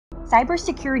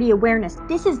Cybersecurity awareness.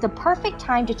 This is the perfect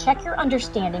time to check your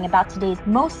understanding about today's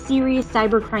most serious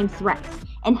cybercrime threats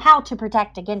and how to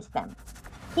protect against them.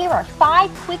 Here are 5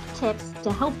 quick tips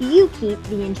to help you keep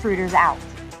the intruders out.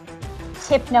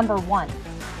 Tip number 1,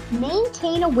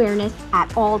 maintain awareness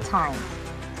at all times.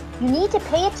 You need to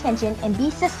pay attention and be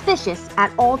suspicious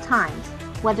at all times,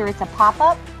 whether it's a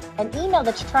pop-up, an email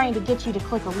that's trying to get you to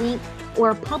click a link,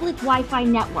 or a public Wi-Fi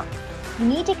network. You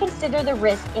need to consider the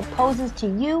risk it poses to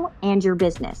you and your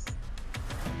business.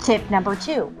 Tip number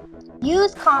 2,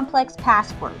 use complex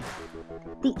passwords.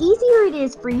 The easier it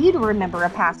is for you to remember a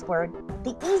password,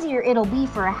 the easier it'll be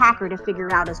for a hacker to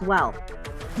figure out as well.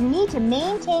 You need to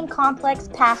maintain complex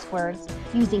passwords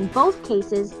using both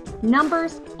cases,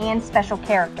 numbers, and special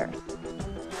characters.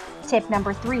 Tip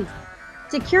number 3,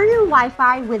 secure your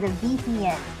Wi-Fi with a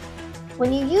VPN.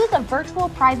 When you use a virtual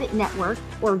private network,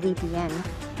 or VPN,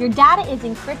 your data is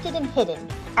encrypted and hidden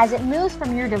as it moves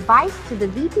from your device to the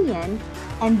VPN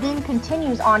and then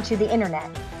continues onto the internet.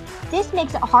 This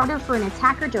makes it harder for an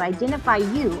attacker to identify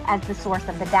you as the source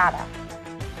of the data.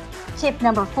 Tip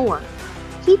number 4,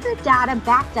 keep your data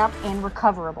backed up and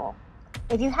recoverable.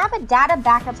 If you have a data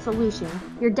backup solution,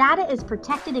 your data is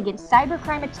protected against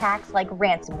cybercrime attacks like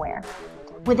ransomware.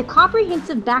 With a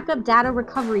comprehensive backup data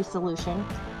recovery solution,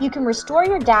 you can restore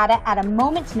your data at a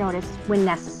moment's notice when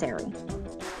necessary.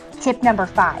 Tip number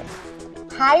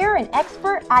 5, hire an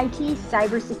expert IT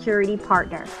cybersecurity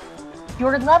partner.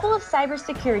 Your level of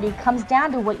cybersecurity comes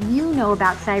down to what you know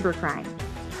about cybercrime.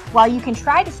 While you can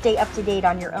try to stay up to date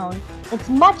on your own, it's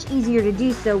much easier to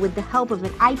do so with the help of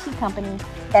an IT company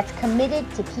that's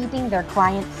committed to keeping their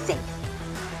clients safe.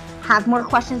 Have more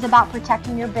questions about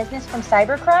protecting your business from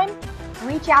cybercrime?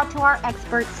 Reach out to our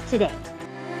experts today.